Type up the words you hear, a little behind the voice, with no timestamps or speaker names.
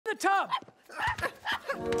tub!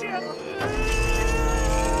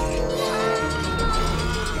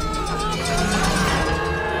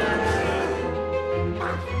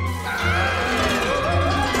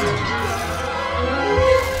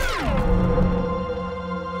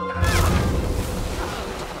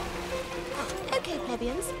 Okay,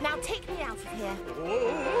 plebeians, now take me out of here.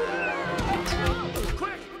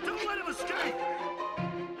 Quick! Don't let him escape!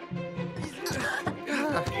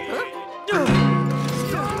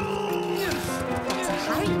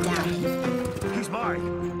 Hurry down. He's mine!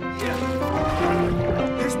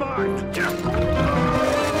 He's mine!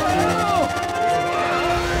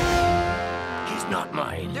 He's not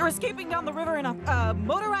mine. They're escaping down the river in a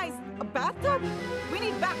motorized bathtub? We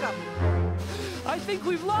need backup. I think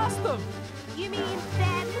we've lost them! You mean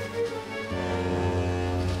them?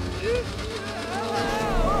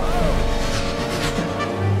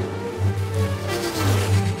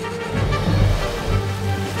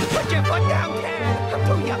 Put your foot down, Ken! I'm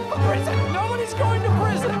too young for prison! Nobody's going to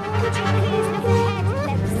prison! Could you please look ahead,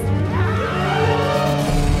 plebs?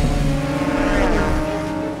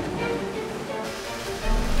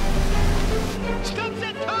 Stop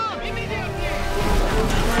that car immediately!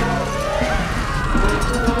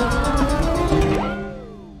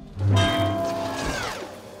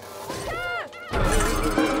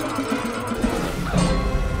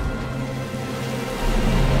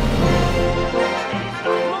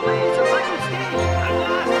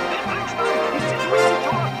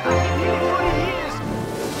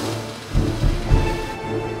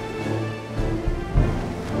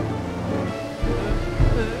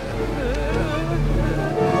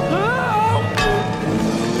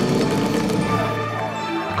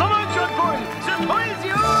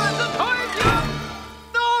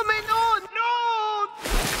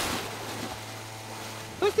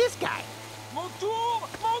 Who's this guy? Mon tour!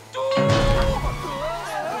 Mon tour!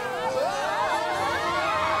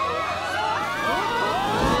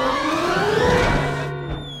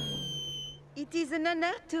 It is an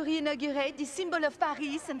honor to re-inaugurate the symbol of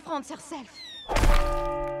Paris and France herself.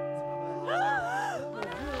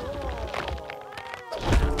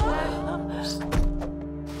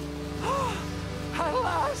 At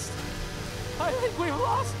last! I think we've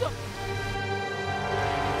lost them!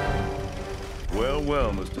 Well,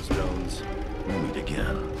 well, Mr. Stones. We'll meet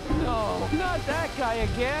again. No, not that guy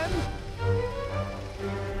again!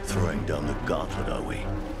 Throwing down the gauntlet, are we?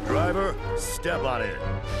 Driver, step on it.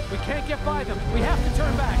 We can't get by them. We have to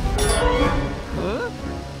turn back. Huh?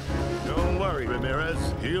 Don't worry,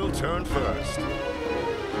 Ramirez. He'll turn first.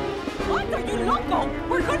 What? Are you loco?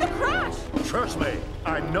 We're gonna crash! Trust me,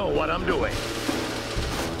 I know what I'm doing.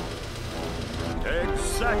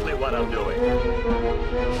 Exactly what I'm doing.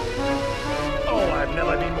 Oh, I've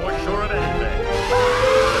never been more sure of anything.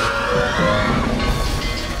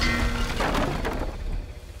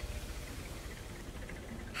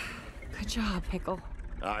 Good job, Pickle.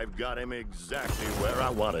 I've got him exactly where I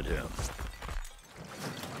wanted him.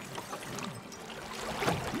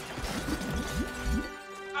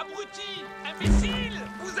 Abruti! Imbécile!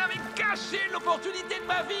 Vous avez gâché l'opportunité de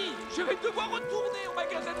ma vie! Je vais devoir retourner au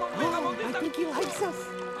magasin de mon père avant des I think he likes us.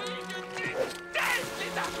 Je déteste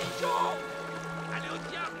les artichauts! Allez au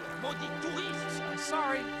diable, maudit touriste!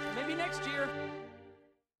 Sorry, maybe next year.